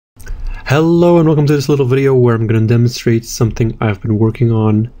Hello and welcome to this little video where I'm going to demonstrate something I've been working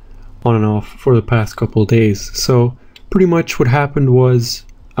on and off for the past couple of days. So pretty much what happened was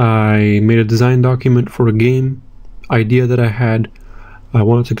I made a design document for a game idea that I had. I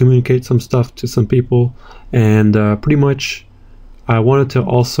wanted to communicate some stuff to some people, and pretty much I wanted to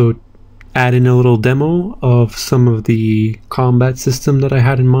also add in a little demo of some of the combat system that I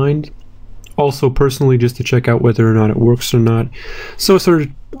had in mind. Also personally, just to check out whether or not it works or not. So I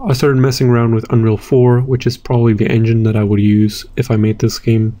started messing around with Unreal 4, which is probably the engine that I would use if I made this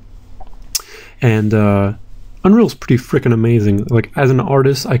game. And Unreal's pretty freaking amazing. Like, as an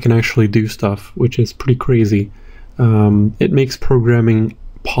artist, I can actually do stuff, which is pretty crazy. It makes programming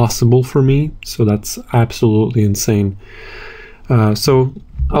possible for me, so that's absolutely insane. So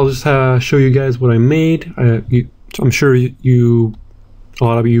I'll just show you guys what I made. I'm sure a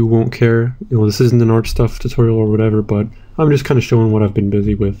lot of you won't care. You know, this isn't an art stuff tutorial or whatever, but I'm just kind of showing what I've been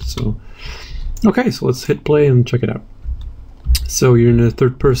busy with. So, okay, so let's hit play and check it out. So you're in a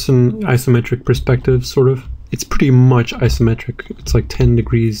third-person isometric perspective, sort of. It's pretty much isometric. It's like 10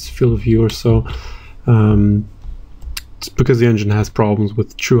 degrees field of view or so. It's because the engine has problems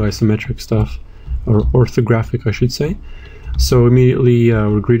with true isometric stuff, or orthographic, I should say. So immediately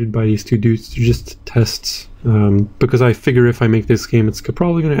we're greeted by these two dudes to just test, because I figure if I make this game, it's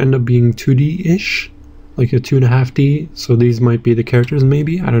probably going to end up being 2D-ish, like a 2.5D, so these might be the characters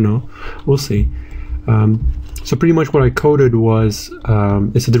maybe, I don't know, we'll see. So pretty much what I coded was,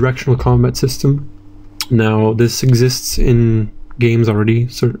 it's a directional combat system. Now this exists in games already,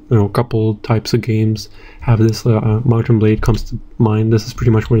 so a couple types of games have this. Mountain Blade comes to mind. This is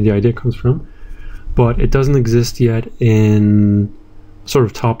pretty much where the idea comes from. But it doesn't exist yet in sort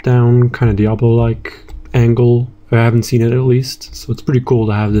of top-down, kind of Diablo-like angle. I haven't seen it, at least, so it's pretty cool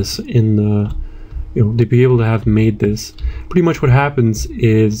to have this in the, to be able to have made this. Pretty much what happens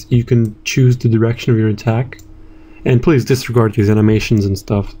is you can choose the direction of your attack, and please disregard these animations and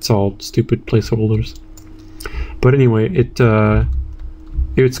stuff. It's all stupid placeholders. But anyway, it's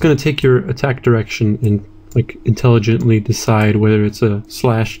going to take your attack direction and like intelligently decide whether it's a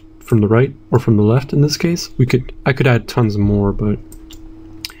slash from the right or from the left. In this case, I could add tons more, but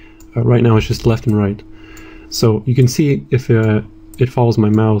right now it's just left and right. So you can see if it follows my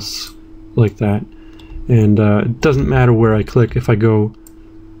mouse like that, and it doesn't matter where I click. If I go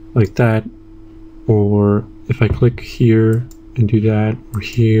like that, or if I click here and do that, or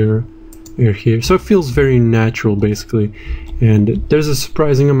here or here, so it feels very natural basically. And there's a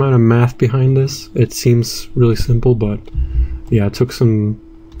surprising amount of math behind this. It seems really simple, but yeah, it took some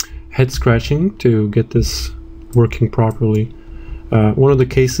head scratching to get this working properly. One of the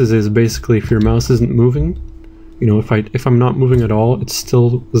cases is basically if your mouse isn't moving, if I'm not moving at all, it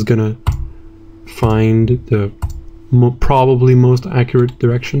still is gonna find the probably most accurate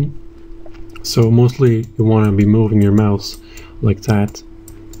direction. So mostly you want to be moving your mouse like that,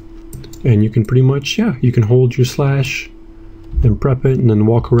 and you can pretty much, you can hold your slash and prep it and then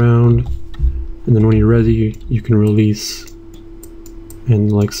walk around, and then when you're ready you can release,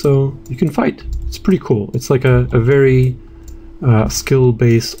 and like so you can fight. It's pretty cool. It's like a very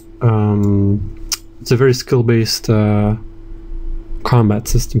skill-based combat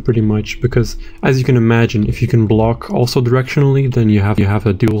system pretty much, because as you can imagine, if you can block also directionally, then you have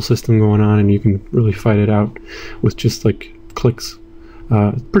a dual system going on, and you can really fight it out with just like clicks.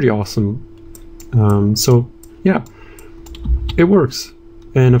 Pretty awesome. So yeah, it works.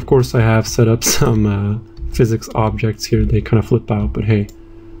 And of course I have set up some physics objects here. They kind of flip out, but hey,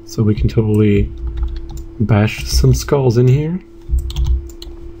 so we can totally bash some skulls in here.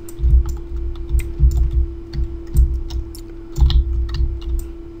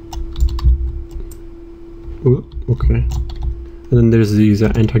 Ooh, okay. And then there's these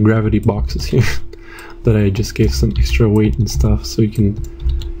anti-gravity boxes here that I just gave some extra weight and stuff, so I can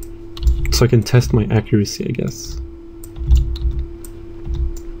test my accuracy, I guess.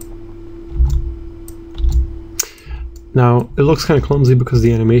 Now, it looks kind of clumsy because of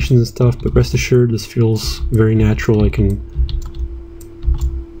the animations and stuff, but rest assured, this feels very natural. It's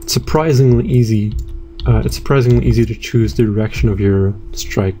surprisingly easy to choose the direction of your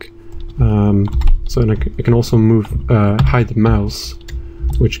strike. So I can also hide the mouse,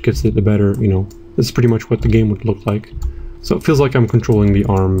 which gets it the better, this is pretty much what the game would look like. So it feels like I'm controlling the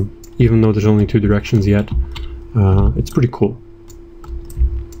arm, even though there's only two directions yet. It's pretty cool.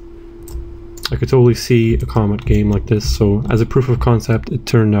 I could totally see a combat game like this, so as a proof of concept, it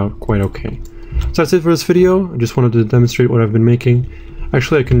turned out quite okay. So that's it for this video. I just wanted to demonstrate what I've been making.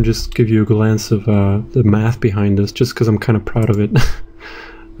 Actually, I can just give you a glance of the math behind this, just because I'm kind of proud of it.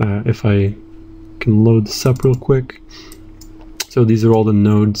 If I can load this up real quick. So these are all the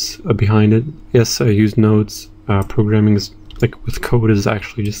nodes behind it. Yes, I use nodes. Programming is, like with code, is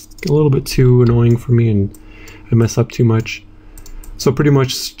actually just a little bit too annoying for me, and I mess up too much. So pretty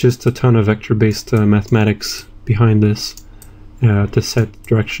much just a ton of vector-based mathematics behind this to set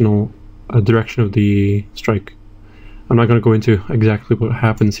direction of the strike. I'm not going to go into exactly what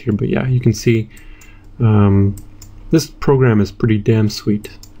happens here, but yeah, you can see this program is pretty damn sweet.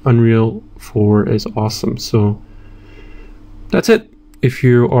 Unreal 4 is awesome. So that's it. If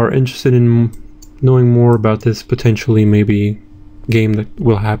you are interested in knowing more about this potentially maybe game that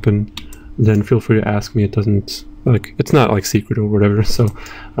will happen, then feel free to ask me. It doesn't, like, it's not like secret or whatever. So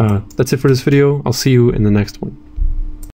that's it for this video. I'll see you in the next one.